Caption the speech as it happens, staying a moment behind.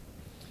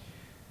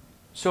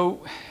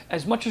So,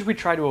 as much as we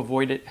try to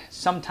avoid it,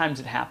 sometimes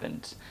it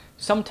happens.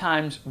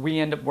 Sometimes we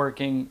end up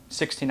working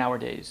 16-hour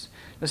days.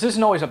 This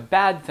isn't always a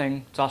bad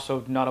thing, it's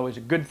also not always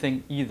a good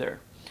thing either.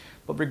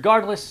 But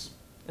regardless,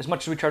 as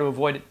much as we try to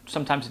avoid it,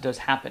 sometimes it does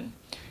happen.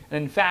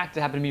 And in fact,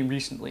 it happened to me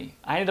recently.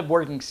 I ended up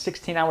working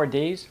 16-hour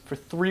days for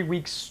 3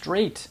 weeks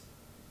straight.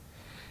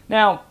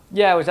 Now,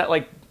 yeah, I was at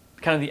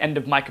kind of the end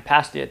of my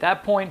capacity at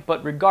that point,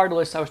 but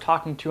regardless, I was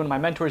talking to one of my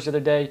mentors the other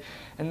day,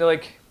 and they're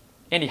like,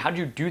 Andy, how'd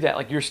you do that?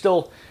 Like, you're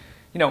still,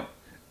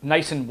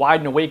 nice and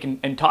wide and awake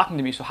and talking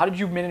to me. So how did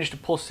you manage to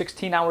pull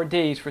 16-hour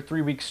days for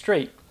 3 weeks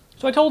straight?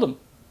 So I told them.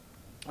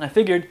 And I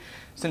figured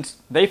since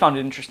they found it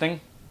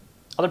interesting,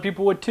 other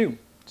people would too.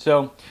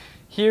 So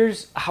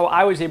here's how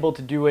I was able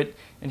to do it,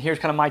 and here's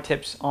kind of my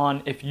tips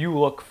on if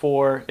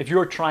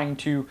you're trying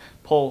to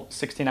pull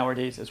 16-hour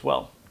days as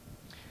well.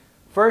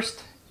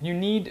 First, you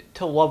need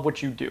to love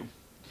what you do.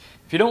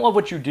 If you don't love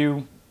what you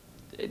do,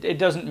 it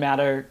doesn't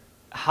matter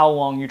how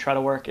long you try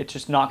to work, it's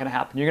just not going to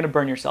happen. You're going to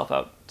burn yourself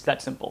out. It's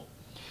that simple.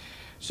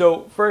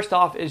 So first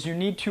off is you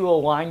need to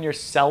align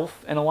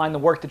yourself and align the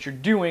work that you're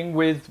doing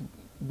with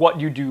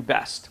what you do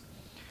best.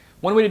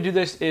 One way to do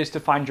this is to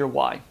find your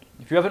why.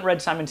 If you haven't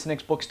read Simon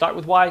Sinek's book, Start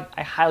With Why,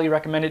 I highly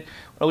recommend it,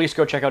 or at least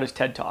go check out his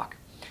TED Talk.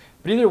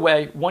 But either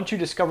way, once you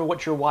discover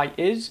what your why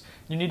is,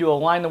 you need to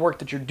align the work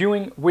that you're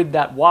doing with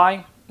that why.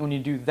 And when you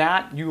do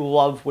that, you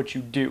love what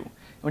you do.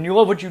 And when you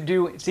love what you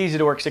do, it's easy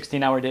to work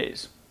 16-hour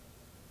days.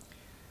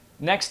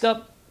 Next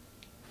up,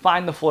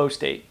 find the flow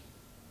state.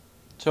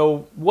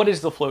 So what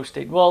is the flow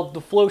state? Well,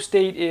 the flow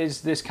state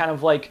is this kind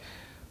of like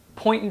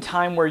point in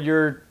time where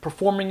you're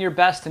performing your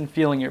best and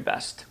feeling your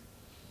best.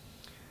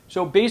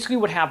 So basically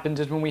what happens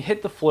is when we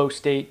hit the flow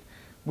state,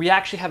 we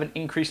actually have an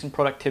increase in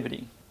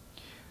productivity.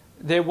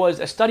 There was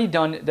a study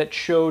done that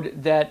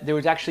showed that there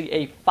was actually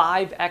a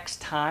 5x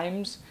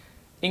times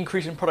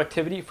increase in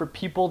productivity for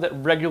people that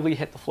regularly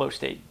hit the flow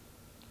state.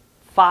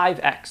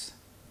 5x.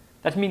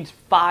 That means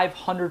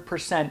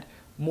 500%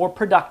 more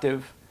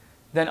productive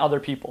than other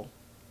people.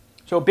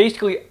 So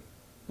basically,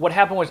 what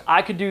happened was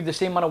I could do the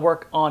same amount of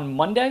work on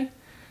Monday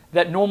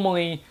that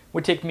normally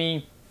would take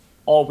me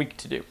all week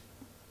to do.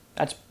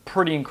 That's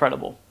pretty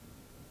incredible.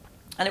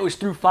 And it was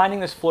through finding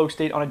this flow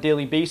state on a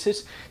daily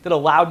basis that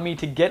allowed me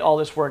to get all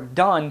this work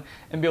done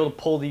and be able to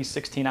pull these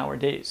 16-hour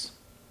days.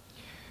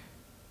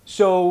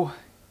 So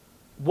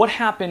what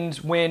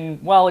happens when,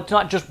 well, it's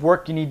not just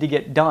work you need to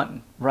get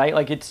done, right?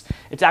 Like it's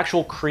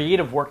actual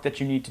creative work that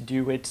you need to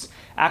do. It's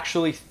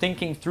actually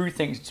thinking through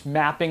things. It's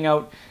mapping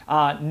out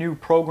new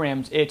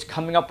programs. It's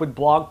coming up with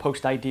blog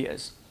post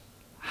ideas.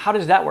 How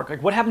does that work?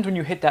 Like what happens when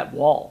you hit that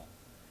wall?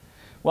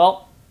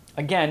 Well,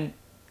 again,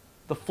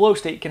 the flow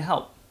state can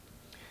help.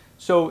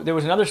 So there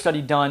was another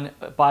study done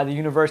by the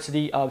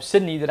University of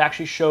Sydney that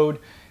actually showed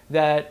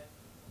that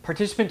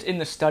participants in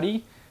the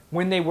study,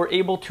 when they were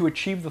able to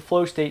achieve the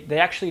flow state, they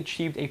actually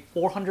achieved a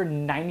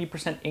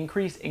 490%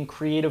 increase in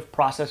creative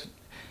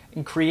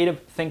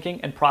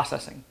thinking and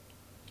processing.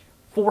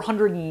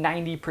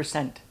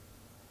 490%.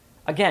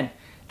 Again,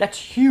 that's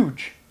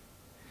huge.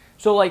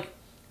 So like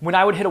when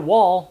I would hit a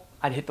wall,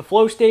 I'd hit the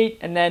flow state,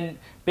 and then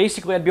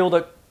basically I'd be able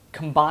to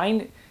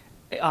combine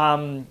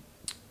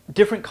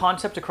different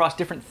concepts across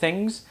different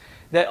things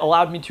that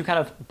allowed me to kind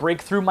of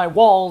break through my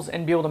walls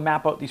and be able to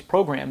map out these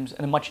programs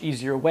in a much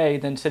easier way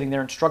than sitting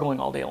there and struggling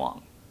all day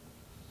long.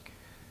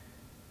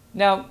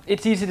 Now,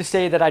 it's easy to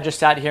say that I just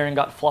sat here and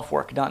got fluff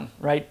work done,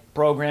 right?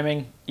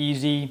 Programming,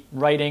 easy.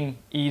 Writing,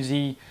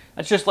 easy.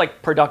 That's just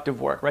like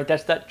productive work, right?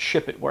 That's that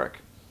ship it work.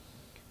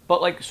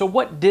 But so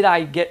what did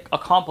I get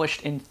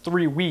accomplished in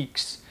 3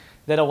 weeks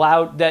that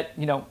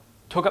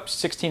took up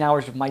 16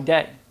 hours of my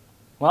day?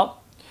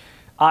 Well,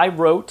 I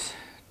wrote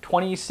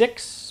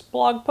 26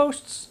 blog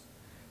posts,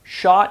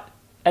 shot,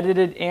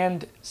 edited,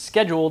 and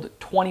scheduled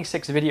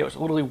 26 videos,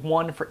 literally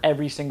one for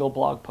every single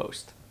blog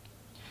post.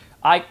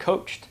 I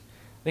coached,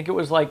 I think it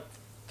was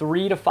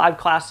 3 to 5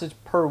 classes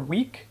per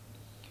week,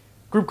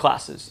 group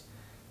classes.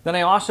 Then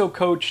I also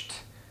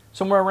coached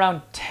somewhere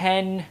around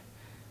 10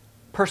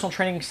 personal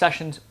training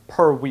sessions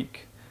per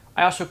week.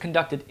 I also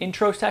conducted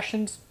intro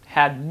sessions,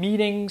 had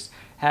meetings,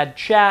 had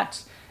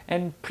chats,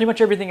 and pretty much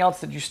everything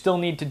else that you still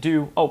need to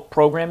do,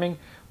 programming,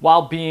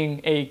 while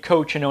being a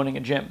coach and owning a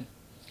gym.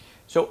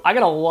 So I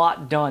got a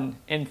lot done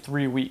in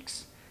 3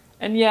 weeks.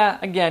 And yeah,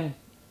 again,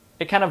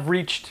 it kind of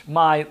reached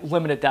my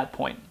limit at that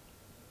point,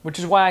 which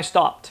is why I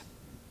stopped.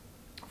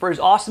 For as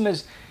awesome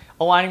as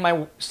aligning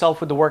myself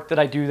with the work that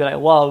I do that I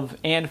love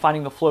and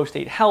finding the flow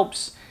state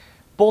helps,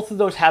 both of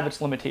those have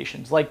its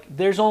limitations.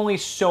 There's only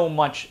so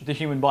much the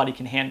human body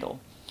can handle.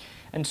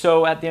 And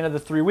so at the end of the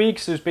 3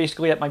 weeks, it was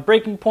basically at my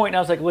breaking point, and I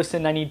was like,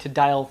 listen, I need to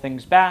dial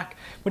things back,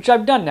 which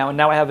I've done now, and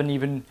now I have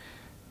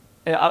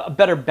a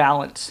better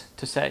balance,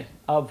 to say,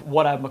 of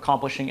what I'm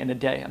accomplishing in a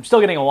day. I'm still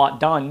getting a lot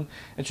done,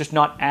 it's just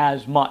not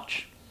as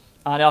much.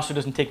 It also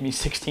doesn't take me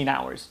 16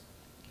 hours.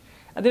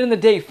 At the end of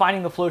the day,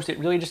 finding the flow state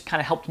really just kind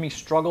of helped me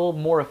struggle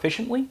more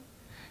efficiently,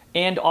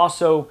 and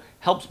also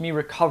helps me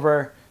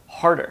recover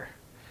harder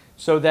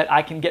so that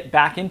I can get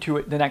back into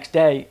it the next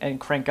day and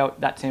crank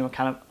out that same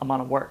kind of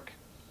amount of work.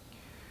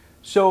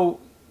 So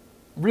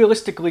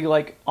realistically,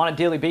 like on a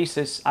daily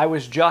basis, I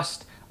was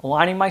just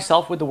aligning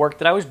myself with the work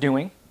that I was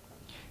doing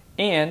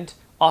and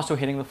also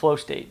hitting the flow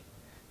state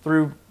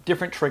through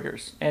different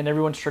triggers, and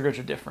everyone's triggers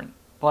are different.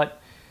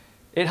 But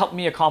it helped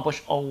me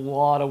accomplish a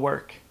lot of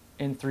work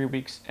in 3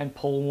 weeks and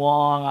pull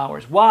long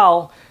hours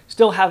while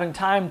still having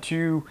time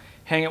to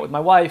hang out with my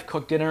wife,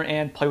 cook dinner,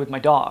 and play with my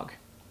dog.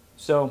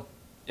 So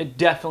it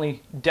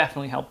definitely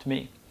helped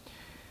me.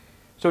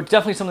 So it's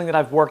definitely something that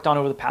I've worked on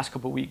over the past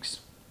couple of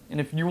weeks. And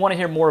if you want to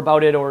hear more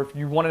about it, or if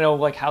you want to know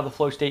like how the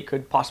flow state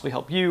could possibly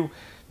help you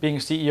being a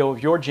CEO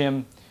of your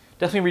gym,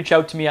 definitely reach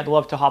out to me. I'd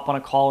love to hop on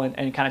a call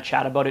and kind of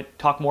chat about it,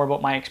 talk more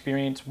about my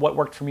experience, what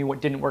worked for me,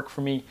 what didn't work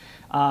for me,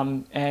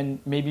 and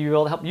maybe be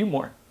able to help you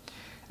more.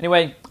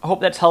 Anyway, I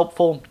hope that's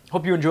helpful.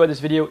 Hope you enjoyed this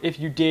video. If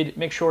you did,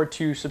 make sure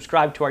to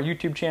subscribe to our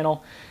YouTube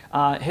channel,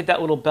 hit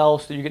that little bell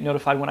so you get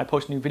notified when I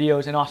post new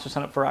videos, and also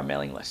sign up for our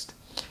mailing list.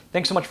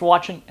 Thanks so much for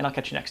watching, and I'll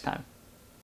catch you next time.